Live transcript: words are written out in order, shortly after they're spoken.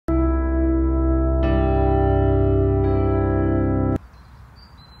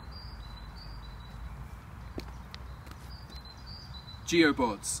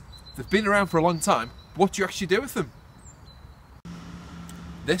Geoboards. They've been around for a long time. What do you actually do with them?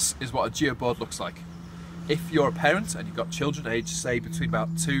 This is what a geoboard looks like. If you're a parent and you've got children aged, say, between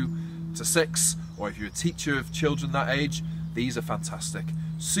about 2 to 6, or if you're a teacher of children that age, these are fantastic.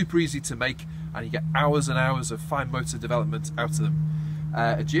 Super easy to make, and you get hours and hours of fine motor development out of them.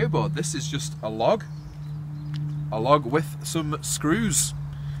 A geoboard, this is just a log with some screws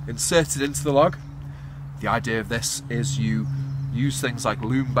inserted into the log. The idea of this is you use things like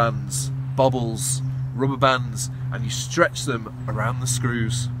loom bands, bobbles, rubber bands, and you stretch them around the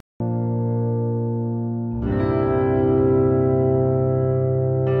screws.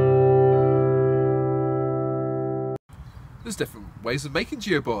 There's different ways of making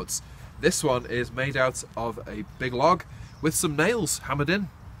geoboards. This one is made out of a big log with some nails hammered in.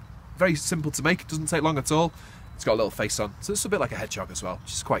 Very simple to make, it doesn't take long at all. It's got a little face on, so it's a bit like a hedgehog as well,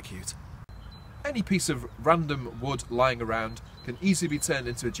 which is quite cute. Any piece of random wood lying around can easily be turned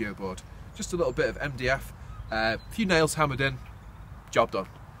into a geoboard. Just a little bit of MDF, a few nails hammered in, job done.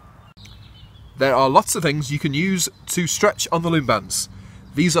 There are lots of things you can use to stretch on the loom bands.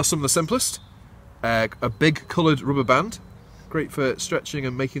 These are some of the simplest. A big coloured rubber band, great for stretching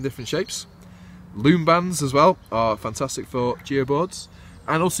and making different shapes. Loom bands as well are fantastic for geoboards,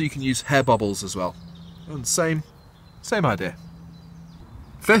 and also you can use hair bobbles as well. And same idea.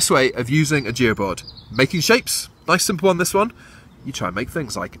 First way of using a geoboard, making shapes. Nice simple one, this one. You try and make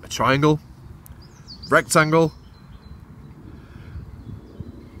things like a triangle, rectangle,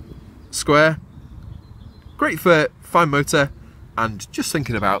 square. Great for fine motor and just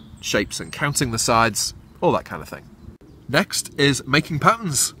thinking about shapes and counting the sides, all that kind of thing. Next is making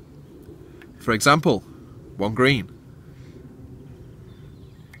patterns. For example, one green,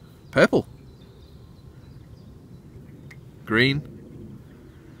 purple, green,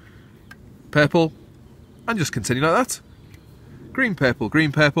 purple, and just continue like that. Green,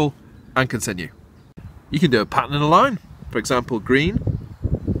 purple, and continue. You can do a pattern in a line. For example, green,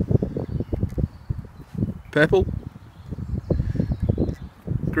 purple,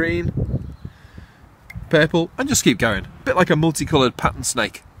 green, purple, and just keep going. A bit like a multicoloured pattern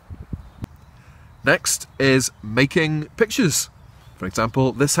snake. Next is making pictures. For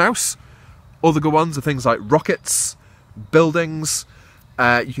example, this house. Other good ones are things like rockets, buildings.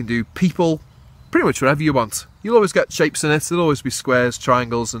 You can do people, pretty much whatever you want. You'll always get shapes in it. There'll always be squares,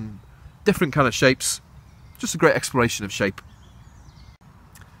 triangles, and different kind of shapes. Just a great exploration of shape.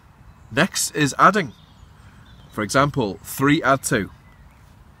 Next is adding. For example, 3 add 2.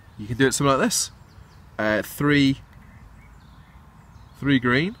 You can do it something like this. 3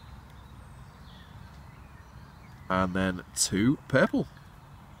 green, and then 2 purple.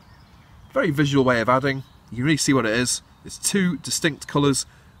 Very visual way of adding. You can really see what it is. It's 2 distinct colours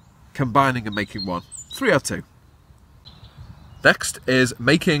combining and making one. 3 add 2. Next is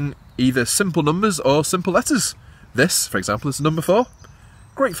making either simple numbers or simple letters. This, for example, is number 4.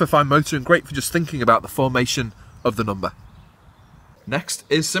 Great for fine motor and great for just thinking about the formation of the number. Next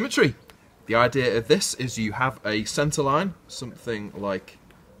is symmetry. The idea of this is you have a centre line, something like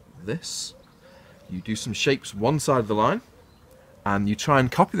this. You do some shapes one side of the line and you try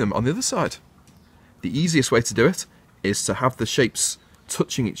and copy them on the other side. The easiest way to do it is to have the shapes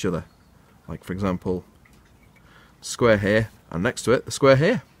touching each other. Like, for example, square here, and next to it, the square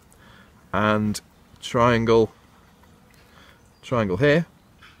here. And triangle here,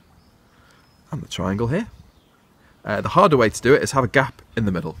 and the triangle here. The harder way to do it is have a gap in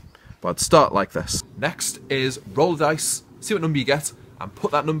the middle. But I'd start like this. Next is roll a dice, see what number you get, and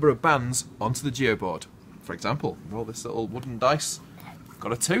put that number of bands onto the geoboard. For example, roll this little wooden dice,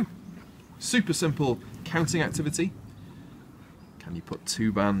 got a 2. Super simple counting activity. Can you put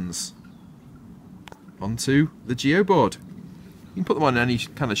 2 bands onto the geoboard? You can put them on any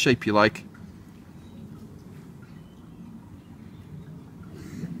kind of shape you like.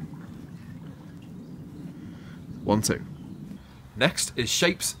 One, 2. Next is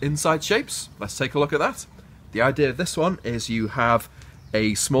shapes inside shapes. Let's take a look at that. The idea of this one is you have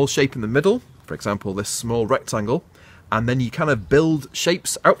a small shape in the middle, for example this small rectangle, and then you kind of build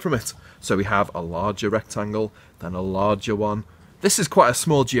shapes out from it. So we have a larger rectangle, then a larger one. This is quite a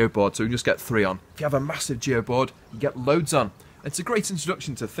small geoboard, so we just get 3 on. If you have a massive geoboard, you get loads on. It's a great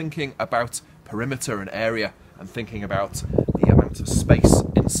introduction to thinking about perimeter and area and thinking about the amount of space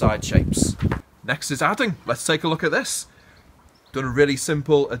inside shapes. Next is adding. Let's take a look at this. Done a really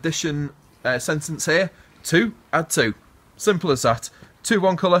simple addition sentence here. 2 add 2. Simple as that. 2 of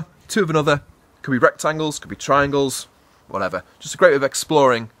one colour, 2 of another. Could be rectangles, could be triangles, whatever. Just a great way of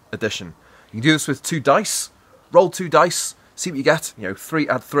exploring addition. You can do this with 2 dice. Roll 2 dice, see what you get. 3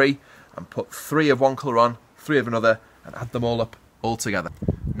 add 3, and put 3 of one colour on, 3 of another, and add them all up all together.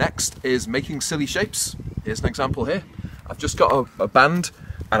 Next is making silly shapes. Here's an example here. I've just got a band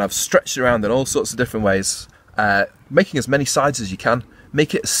and I've stretched it around in all sorts of different ways, making as many sides as you can.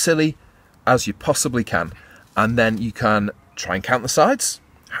 Make it as silly as you possibly can, and then you can try and count the sides.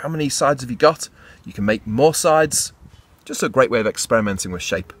 How many sides have you got? You can make more sides. Just a great way of experimenting with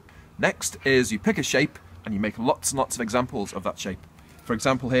shape. Next is you pick a shape and you make lots and lots of examples of that shape. For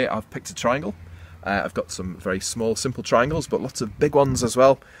example here, I've picked a triangle. I've got some very small, simple triangles, but lots of big ones as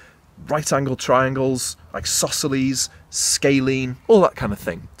well. Right-angled triangles, like isosceles, scalene, all that kind of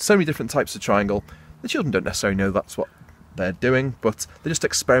thing. So many different types of triangle. The children don't necessarily know that's what they're doing, but they're just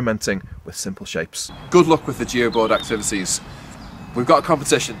experimenting with simple shapes. Good luck with the Geoboard activities. We've got a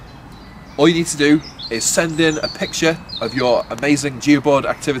competition. All you need to do is send in a picture of your amazing Geoboard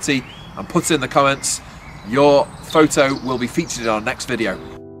activity and put it in the comments. Your photo will be featured in our next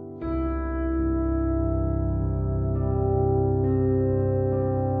video.